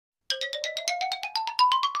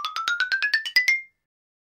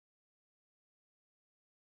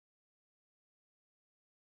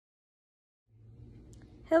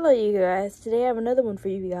Hello you guys, today I have another one for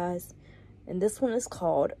you guys, and this one is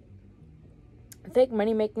called Fake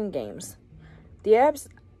Money Making Games. The apps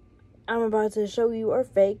I'm about to show you are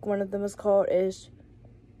fake. One of them is called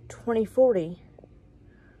 2040,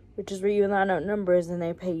 which is where you line out numbers and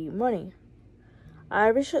they pay you money. I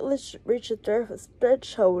recently reached a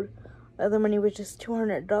threshold of the money, which is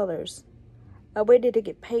 $200. I waited to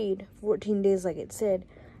get paid 14 days like it said.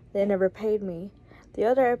 They never paid me. The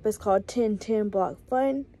other app is called 1010 Block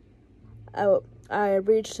Fun. I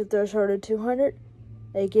reached the threshold of 200.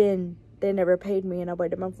 Again, they never paid me, and I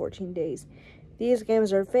waited my 14 days. These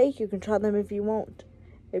games are fake. You can try them if you want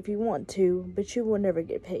to, but you will never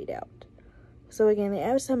get paid out. So again, the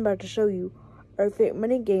apps I'm about to show you are fake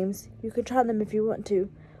money games. You can try them if you want to,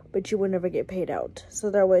 but you will never get paid out. So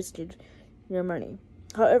they're wasted your money.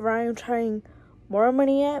 However, I am trying more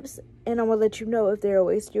money apps, and I will let you know if they're a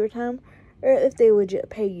waste of your time or if they legit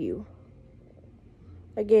pay you.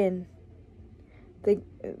 Again,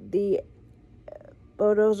 the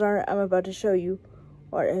photos I'm about to show you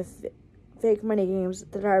are fake money games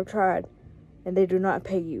that I've tried, and they do not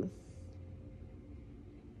pay you.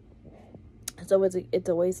 So it's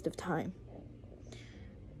a waste of time.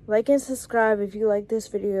 Like and subscribe if you like this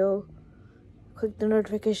video. Click the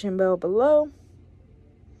notification bell below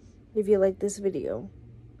if you like this video.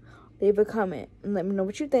 Leave a comment and let me know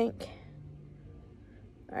what you think.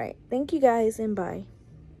 Alright, thank you guys, and bye.